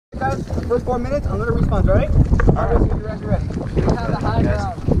guys, the first 4 minutes, I'm gonna respawn, ready? Alright, so get your rest ready. We have the high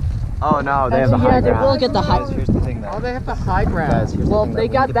ground. Oh no, they have the high ground. Yeah, they will get the high ground. Here's the thing though. Oh, they have the high ground. Guys, here's well, the thing, they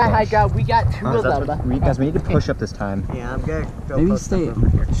got that high ground. We got two of them. Guys, we need to push up this time. Yeah, I'm good. Maybe stay.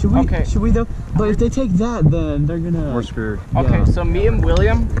 Should we? Okay. Should we though? But if they take that, then they're gonna. We're screwed. Okay, Yeah. so me and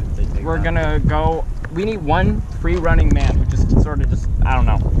William, we're gonna go. We need one free running man who just sort of just, I don't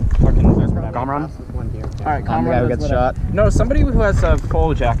know, fucking Kameron? Alright, I'm the guy who Kameron. gets shot. No, somebody who has a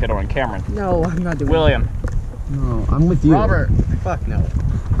full jacket on. Cameron. No, I'm not doing William. No, I'm with you. Robert. Fuck no.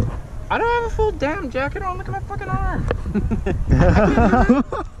 I don't have a full damn jacket on. Look at my fucking arm.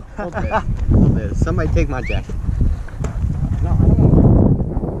 Hold this. Somebody take my jacket. No, I don't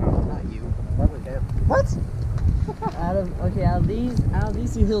want No, not you. Probably him. What? Out of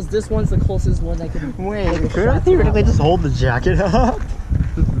these two hills, this one's the closest one that can. Wait, could I theoretically just hold the jacket up?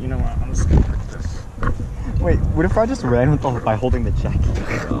 You know what? I'm just gonna put this. Wait, what if I just ran with by holding the jacket?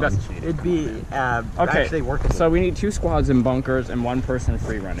 That's cheating. It'd be Okay, actually workable. so we need 2 squads in bunkers and 1 person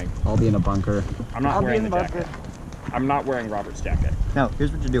free running. I'll be in a bunker. I'm not wearing the jacket. I'm not wearing Robert's jacket. No,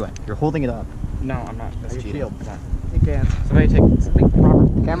 here's what you're doing. You're holding it up. No, I'm not. That's Your cheating. shield. Come on. You can't. Somebody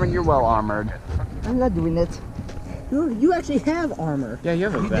Robert. Cameron, you're well armored. I'm not doing it. You actually have armor. Yeah, you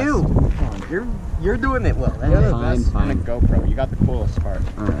have a You vest. do. Come on. You're doing it well. You have a Fine, vest and a fine. GoPro. You got the coolest part.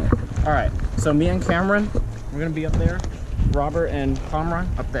 Alright. All right. So me and Cameron, we're gonna be up there. Robert and Kameron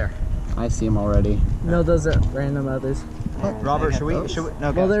up there. I see him already. No, those are random others. Robert, should we? No,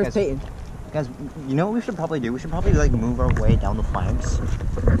 Well, guys, there's guys, Peyton. guys, you know what we should probably do? We should probably like move our way down the flanks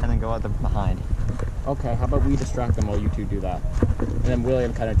and then go out the behind. Okay. How about we distract them while you 2 do that, and then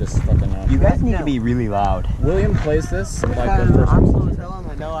William kind of just fucking. You guys need to be really loud. William plays this like the first. I'm slow as hell.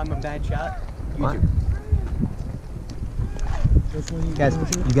 I know I'm a bad shot. You What? do. Guys,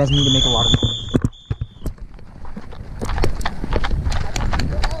 you guys need to make a lot of noise.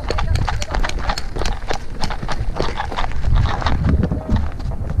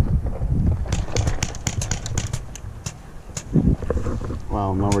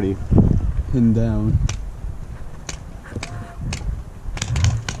 Wow, I'm already Pinned down.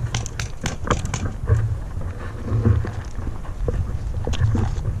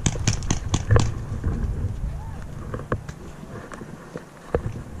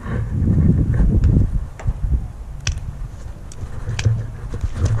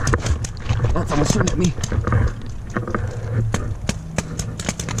 Oh, someone's shooting at me.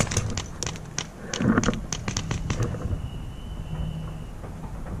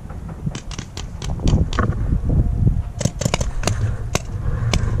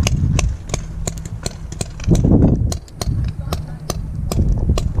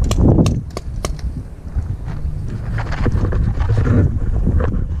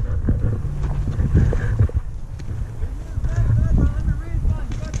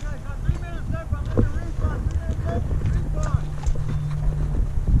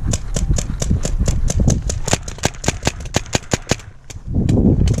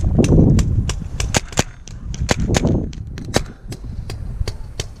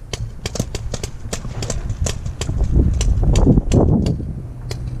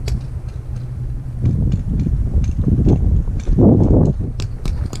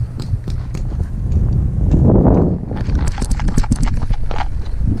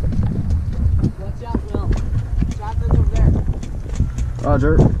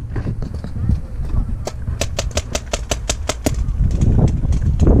 Roger.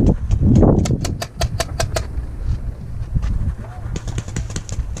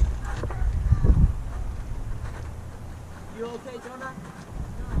 You okay, Jonah?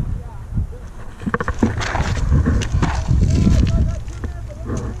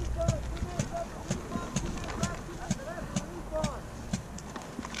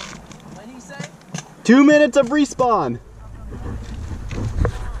 2 minutes of respawn.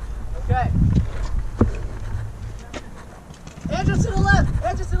 Okay. Andrew to the left.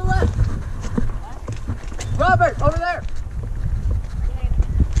 Andrew to the left. Robert, over there.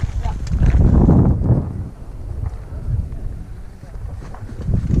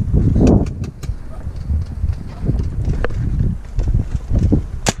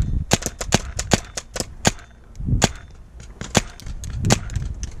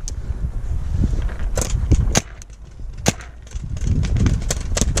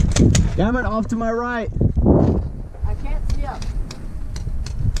 Cameron, off to my right. I can't see him.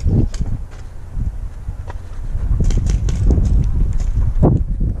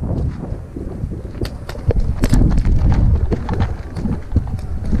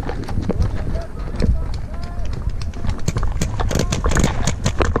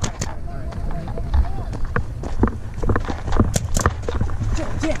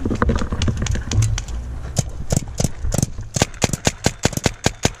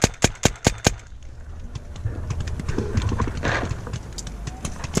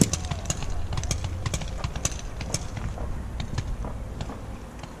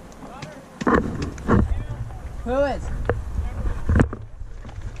 Who is?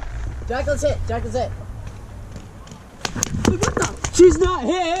 Jacqueline's hit. Jacqueline's hit. What the? She's not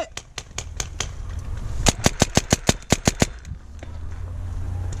hit.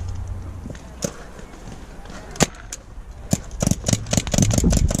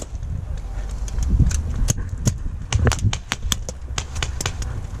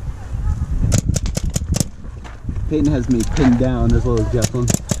 Peyton has me pinned down as well as Jacqueline.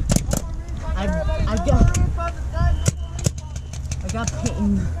 I got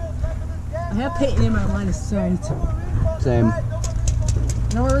Peyton. I have Peyton in my line of sight. Same.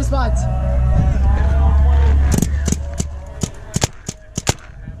 No more response.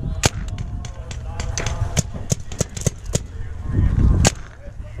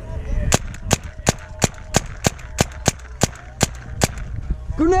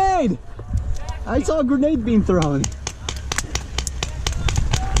 Grenade! I saw a grenade being thrown.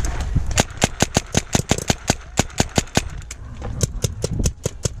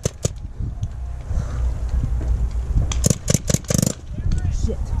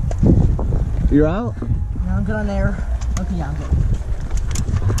 Shit. You're out? No, I'm good on air. Okay, yeah, I'm good.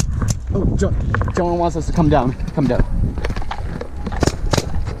 Oh, Jonah wants us to come down. Come down.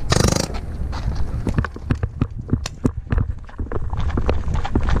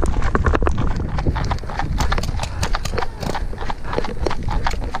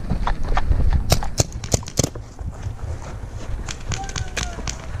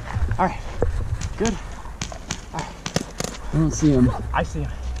 Alright. Good. I don't see him. I see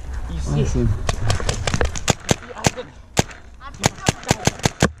him. You I see don't see him.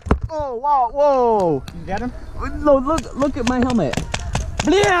 Oh, wow, whoa! You get him? No, look at my helmet.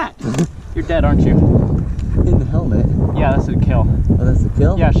 Blah! You're dead, aren't you? In the helmet. Yeah, that's a kill. Oh, that's the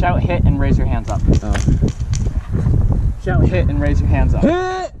kill? Yeah, shout hit and raise your hands up. Oh. Shout hit and raise your hands up.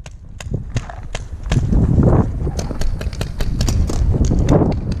 Hit!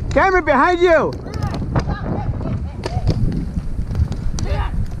 Cameron, behind you!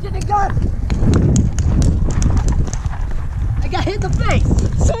 Get the gun! I got hit in the face!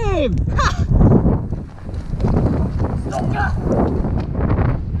 Same!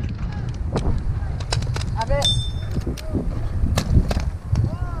 Have it.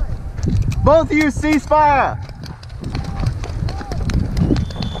 Both of you cease fire!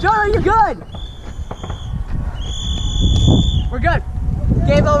 Jonah, you're good! We're good.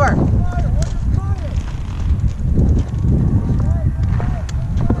 Game over.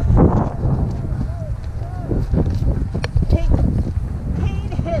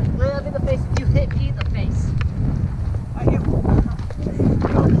 Peyton hit Liv in the face. You hit me in the face. I hit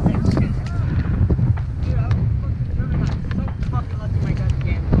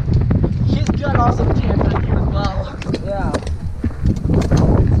his gun also jammed on you as well. Yeah.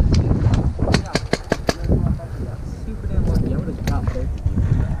 Super damn lucky. I would have got both.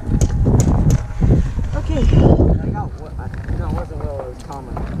 Okay. I got what? No, it wasn't Will, it was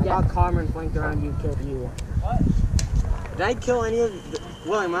Kameron. I got Kameron flanked around you, killed you. What? Did I kill any of the...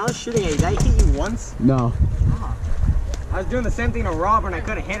 William, when I was shooting at you, did I hit you once? No. I was doing the same thing to Robert and I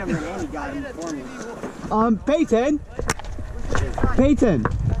couldn't hit him and then Andy got him for me. Peyton? Peyton?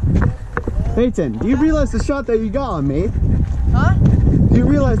 Peyton, do you realize the shot that you got on me? Huh? Do you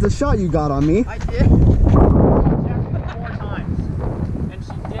realize the shot you got on me? I did. 4 times. And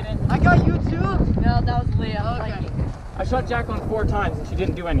she didn't. I got you too? No, that was Leah. Okay. I shot Jacqueline 4 times and she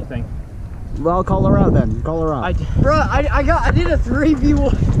didn't do anything. Well, call her out then. Call her out. Bro, I did a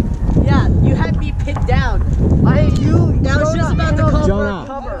 3v1. Yeah, you had me pinned down. I hit you. Now she's about to cover.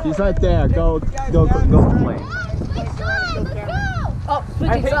 Jonah, she's right there. Go play. Oh,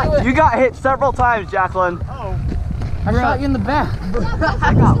 switching sides. You got hit several times, Jacqueline. I shot you in the back.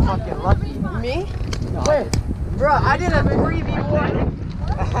 I got fucking lucky. Me? No. Wait, bro, I did a 3v1.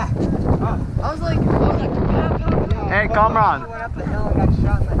 I was like, Hey, Kameron. I went up the hill and got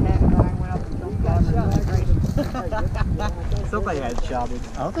shot in the head and then I went up and jumped off. Somebody had shot me.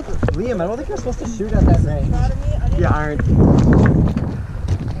 I don't think, Liam, I don't think you're supposed to shoot at that range. Yeah, aren't you?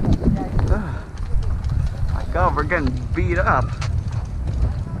 My God, we're getting beat up.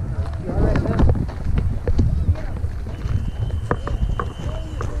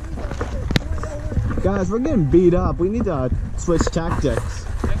 Guys, we're getting beat up. We need to switch tactics.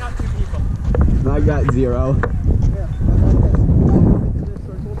 I got 2 people. I got 0.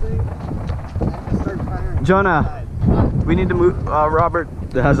 Jonah, we need to move, Robert,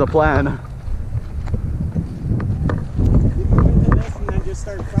 that has a plan. And then just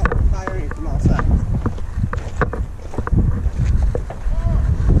start firing from all sides.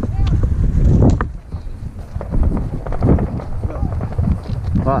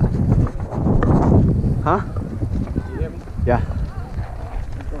 What? Huh? You hear me? Yeah.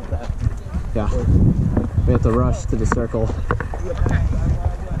 Yeah. We have to rush to the circle. If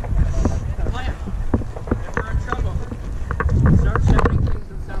we're in trouble, start shouting things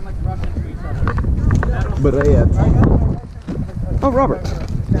that sound like Russian to each other. Oh, Robert.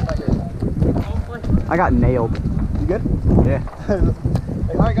 I got nailed. You good? Yeah.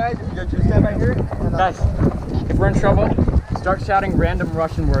 Alright guys, you just stand right here. Guys, if we're in trouble, start shouting random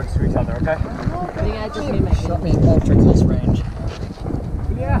Russian words to each other, okay? I think I just made my shot me ultra close range.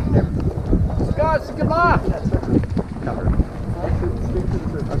 Yeah. Guys, come on!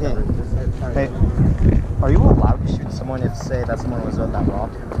 Okay. Hey, are you allowed to shoot someone if, say, that someone was at that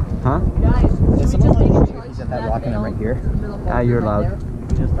rock? Huh? Guys, If should we someone just make a was charge he's at to that rock and I'm right here. middle hole Yeah, you're right allowed.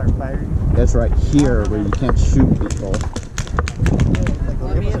 there? Just start firing. That's right here where you can't shoot people.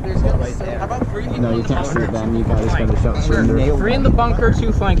 Right there. How about 3 people No, you in the can't bunker? shoot them. You guys gotta shout surrender. 3 in the bunker,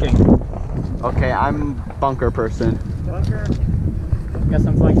 2 flanking. Okay, I'm bunker person. Guess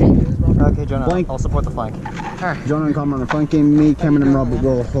I'm flanking. Okay, Jonah, Flank. I'll support the flank. Jonah and Kameron are flanking. Me, Cameron, and Robert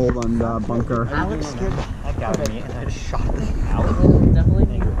will hold on the bunker. Alex scared the heck out of me and I just shot him out.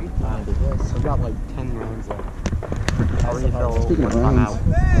 Definitely. I've got like 10 rounds left. I'll refill Speaking of once I'm rounds. out.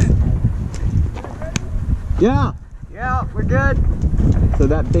 Yeah! Yeah, we're good. So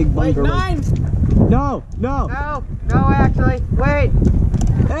that big Wait, bunker. mine! No! No! No, actually. Wait.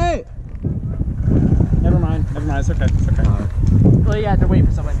 Hey! Never mind, it's okay, it's okay. Well, yeah, they're waiting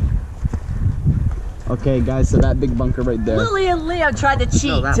for somebody. Okay, guys, so that big bunker right there. Lily and Liam tried to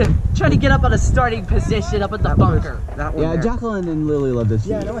cheat that to try to get up on a starting position up at the bunker. That one Yeah, there. Jacqueline and Lily love this.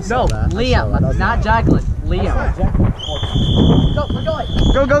 No, Liam, not Jacqueline. Liam. Go, we're going.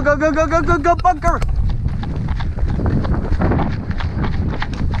 Go, go, go, go, go, go, go, go, bunker!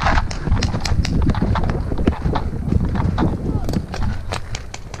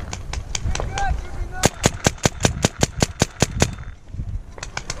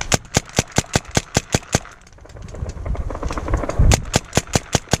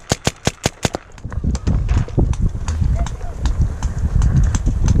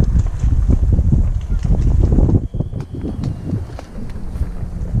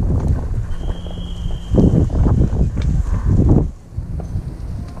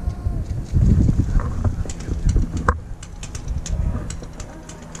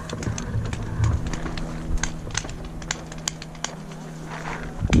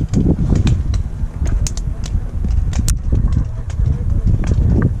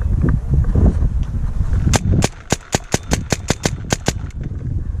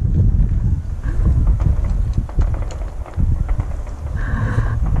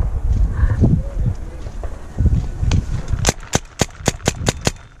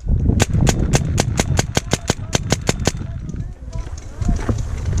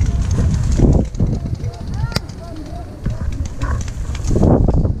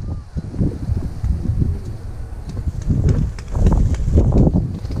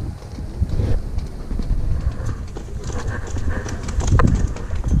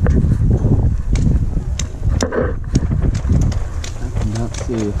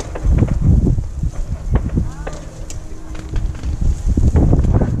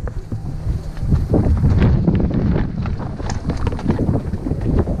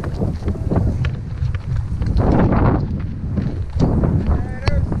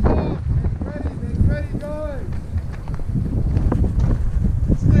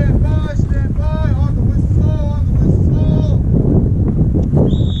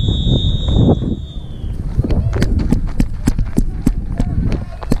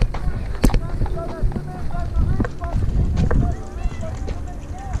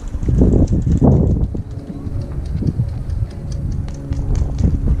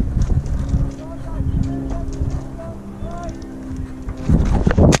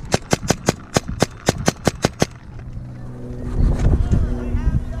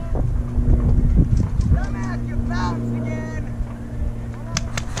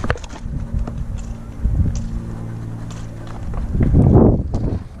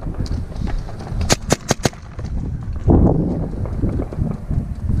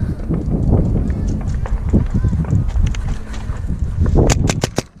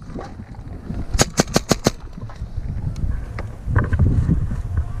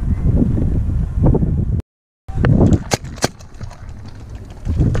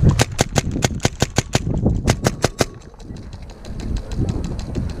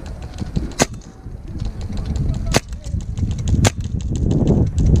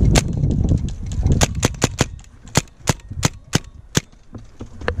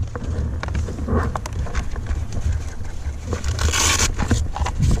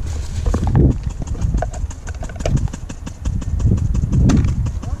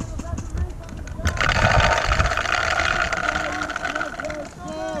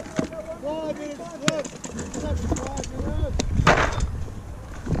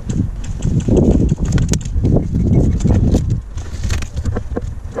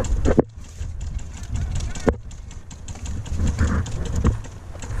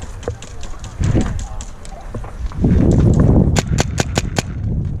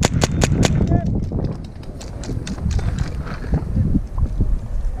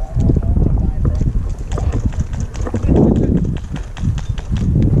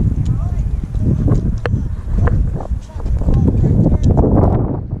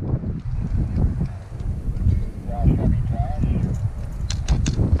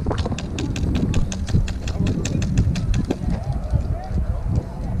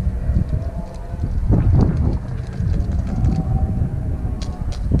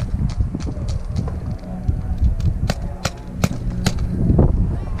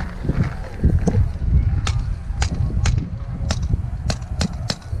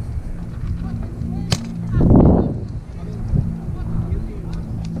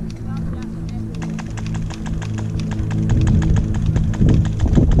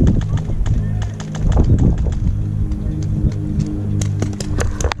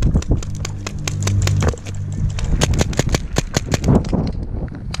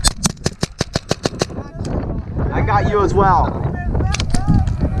 got you as well.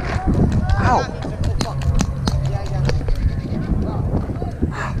 Ow.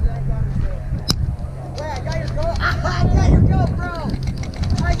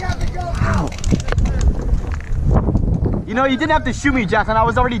 You know, you didn't have to shoot me, Jacqueline. I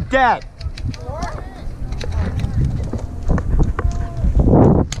was already dead.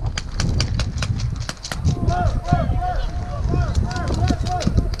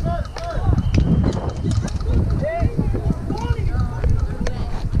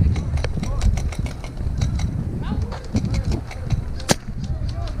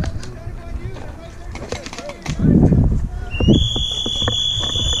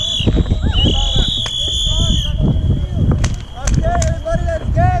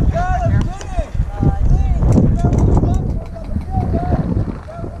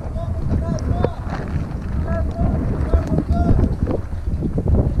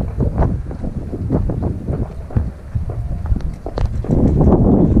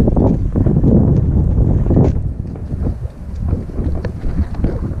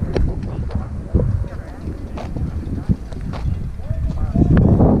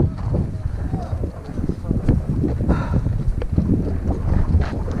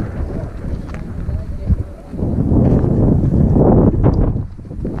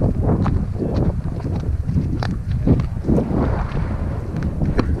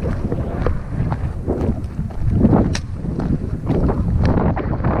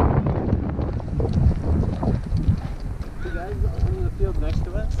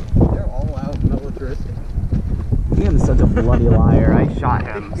 Bloody liar. I shot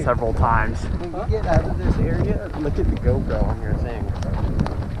him several times. When you get out of this area, look at the GoPro on your thing.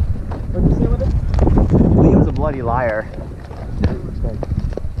 What did you say with it? Liam's a bloody liar. You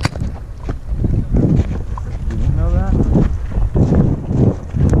didn't know that?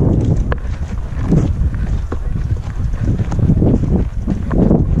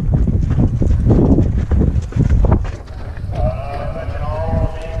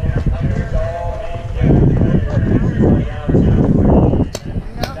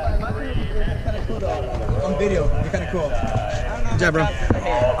 Bro.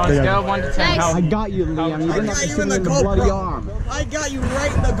 On a scale of 1 to 10, how? I got you, Liam. You didn't have to shoot me in the bloody arm. I got you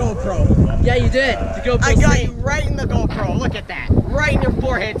right in the GoPro. Yeah, you did. The GoPro. I got you right in the GoPro. Look at that. Right in your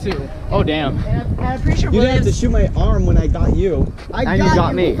forehead too. Oh damn. And I'm pretty sure You didn't have to shoot my arm when I got you. I And you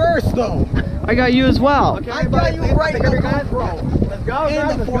got me. first though. I got you as well. Okay, I got you right in the GoPro. Let's go, In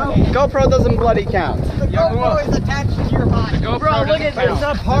the bro. forehead. GoPro doesn't bloody count. The GoPro is attached to your body. Bro, look at this. It's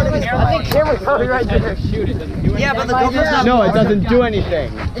not part of it. I think camera's probably right there. Shoot it. Doesn't do Yeah, but the GoPro's not. No, it doesn't do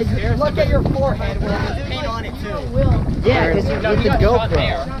anything. Look at your forehead where there's paint on it too. Yeah, because No, he got shot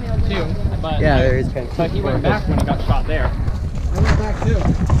there too. But, Yeah, there is paint. but he went back when he got shot there. I went back too.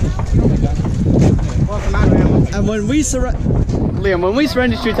 What's the matter, man? And when we Liam, when we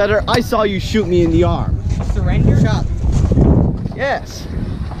surrendered to each other, I saw you shoot me in the arm. Surrender? Shot. Yes.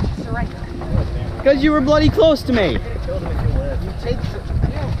 Because you were bloody close to me. You take.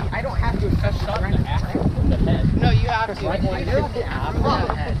 I don't have to assess surrender. No, you have to. You have to ask for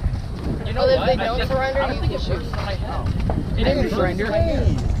the head. You know that if they don't surrender, you can shoot. It didn't surrender.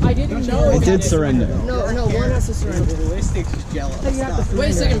 I didn't know. It did surrender. No, one has to surrender. The ballistics is jealous. Wait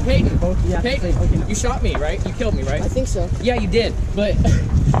a second, Peyton. Peyton, you shot me, right? You killed me, right? I think so. Yeah, you did. But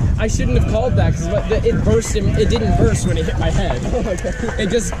I shouldn't have called that because it burst him. It didn't burst when it hit my head. It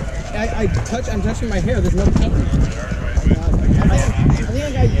just, I'm touching my hair. There's no paint in it. I think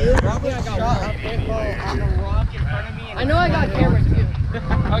I got you. Probably I got shot up on the rock in front of me. I know I got Kameron too.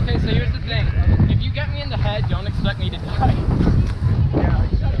 Okay, so here's the thing. If you get me in the head, don't expect me to die. Yeah,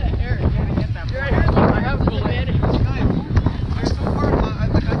 you shot that air. You're gonna get that. I have bullets. Guys, there's so far. I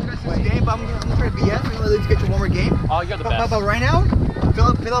got you guys this game, but I'm gonna try to BS. We're gonna let's get you one more game. Oh, you're the best. But right now,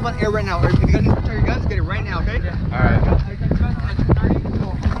 fill up on air right now. If you got your guns, get it right now, okay? Yeah. Alright.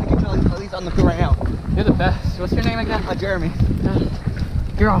 At least on the field right now. You're the best. What's your name again? Jeremy.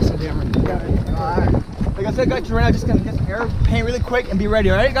 You're awesome, Cameron. Alright. Like I said, got you right now. Just gonna get some air paint really quick and be ready.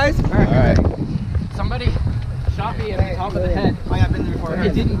 Alright, guys? Alright. Somebody shot me in the top of the head. I have been there before.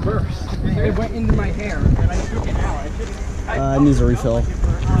 It didn't burst. It went into my hair and I took it out. It needs a refill.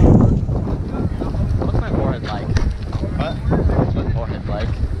 What's my forehead like? What? What's my forehead like?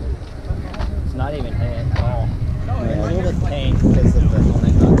 It's not even hit at all. Yeah, it's a little bit pain because of the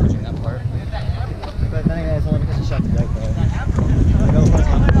helmet not touching that part. But then again, it's only because I shot the deck there.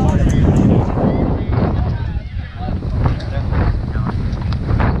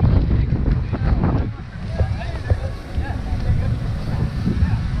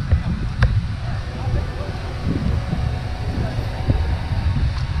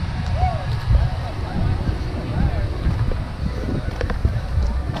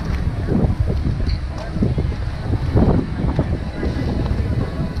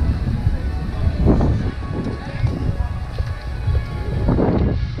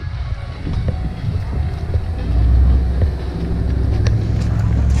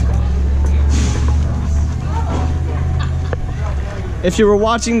 if you were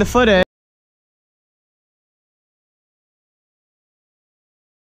watching the footage.